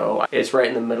going to go. It's right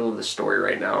in the middle of the story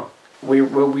right now. We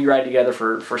ride together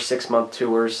for 6-month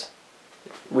tours.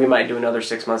 We might do another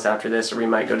 6 months after this, or we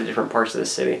might go to different parts of the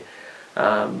city.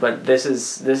 But this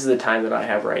is the time that I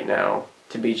have right now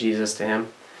to be Jesus to him.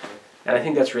 And I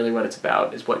think that's really what it's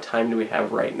about, is what time do we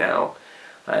have right now.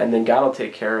 And then God will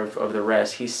take care of the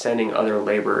rest. He's sending other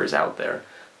laborers out there.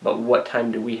 But what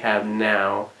time do we have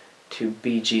now to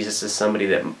be Jesus as somebody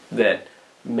that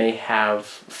may have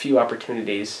few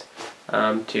opportunities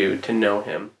to know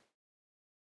him?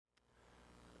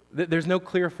 There's no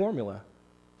clear formula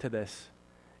to this.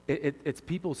 It's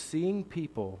people seeing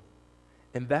people,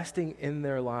 investing in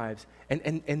their lives,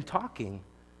 and talking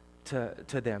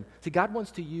to them. See, God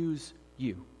wants to use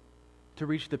you to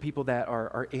reach the people that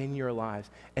are in your lives.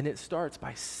 And it starts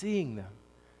by seeing them,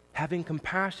 having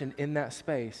compassion in that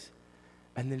space,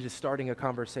 and then just starting a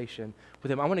conversation with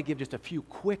them. I want to give just a few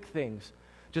quick things.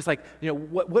 Just like,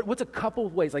 what's a couple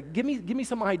of ways? Like, give me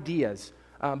some ideas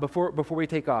before we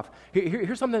take off.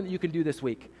 Here's something that you can do this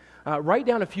week. Write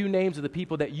down a few names of the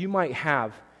people that you might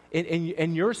have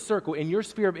in your circle, in your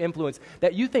sphere of influence,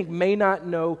 that you think may not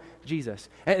know Jesus.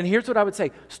 And here's what I would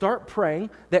say. Start praying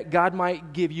that God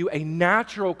might give you a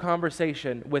natural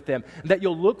conversation with them, that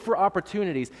you'll look for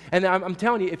opportunities. And I'm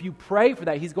telling you, if you pray for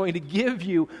that, he's going to give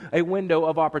you a window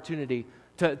of opportunity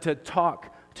to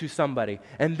talk to somebody.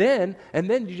 And then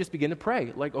you just begin to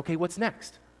pray. Like, okay, what's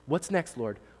next? What's next,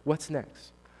 Lord? What's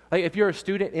next? Like, if you're a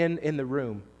student in the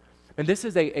room, and this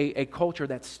is a culture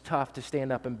that's tough to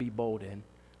stand up and be bold in,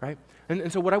 right?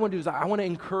 And so what I want to do is I want to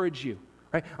encourage you,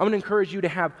 right? I want to encourage you to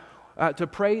have, to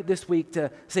pray this week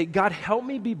to say, God, help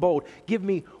me be bold. Give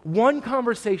me one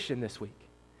conversation this week.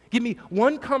 Give me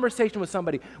one conversation with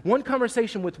somebody, one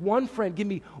conversation with one friend. Give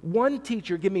me one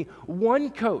teacher. Give me one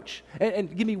coach.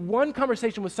 And give me one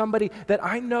conversation with somebody that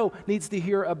I know needs to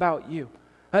hear about you.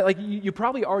 Like, you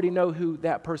probably already know who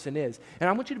that person is. And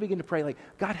I want you to begin to pray, like,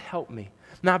 God, help me.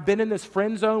 Now, I've been in this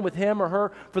friend zone with him or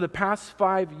her for the past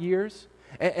 5 years.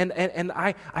 And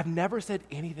I've never said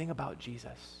anything about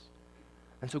Jesus.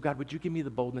 And so, God, would you give me the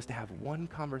boldness to have one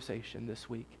conversation this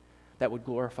week that would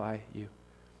glorify you?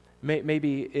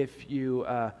 Maybe if you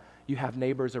have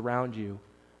neighbors around you,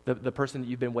 the person that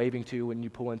you've been waving to when you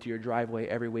pull into your driveway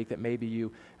every week, that maybe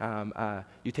you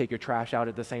take your trash out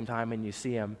at the same time and you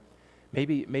see them.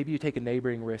 Maybe you take a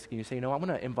neighboring risk and you say, no, I'm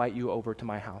going to invite you over to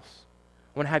my house.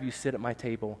 I want to have you sit at my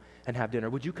table and have dinner.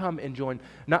 Would you come and join?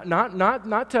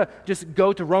 Not to just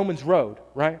go to Romans Road,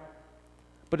 right?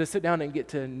 But to sit down and get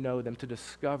to know them, to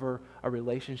discover a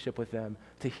relationship with them,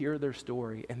 to hear their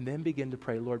story, and then begin to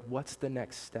pray, Lord, what's the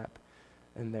next step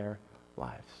in their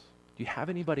lives? Do you have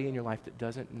anybody in your life that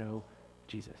doesn't know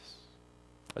Jesus?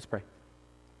 Let's pray.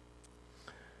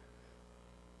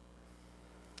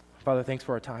 Father, thanks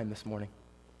for our time this morning.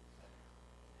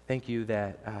 Thank you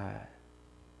that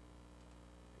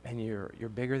and you're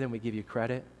bigger than we give you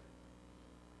credit,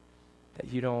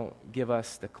 that you don't give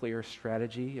us the clear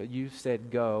strategy. You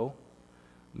said, go,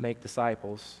 make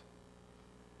disciples,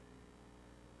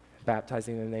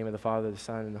 baptizing in the name of the Father, the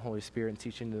Son, and the Holy Spirit, and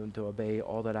teaching them to obey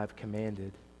all that I've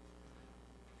commanded.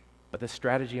 But the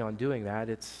strategy on doing that,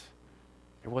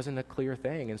 there wasn't a clear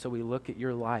thing. And so we look at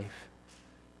your life,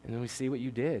 and then we see what you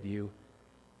did. You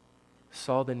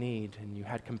saw the need, and you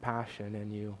had compassion,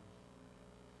 and you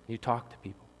You talked to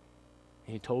people.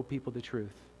 And you told people the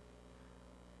truth.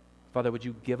 Father, would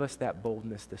you give us that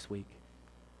boldness this week?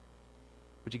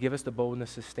 Would you give us the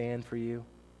boldness to stand for you?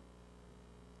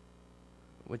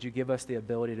 Would you give us the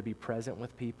ability to be present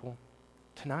with people?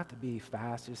 To not to be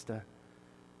fast, just to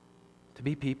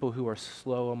be people who are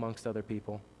slow amongst other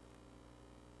people.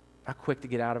 Not quick to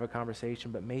get out of a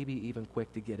conversation, but maybe even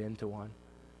quick to get into one.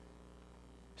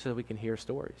 So that we can hear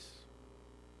stories.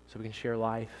 So we can share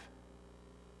life.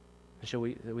 And so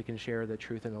that we can share the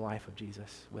truth and the life of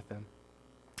Jesus with them.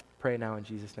 Pray now in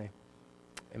Jesus' name.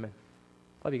 Amen.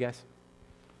 Love you guys.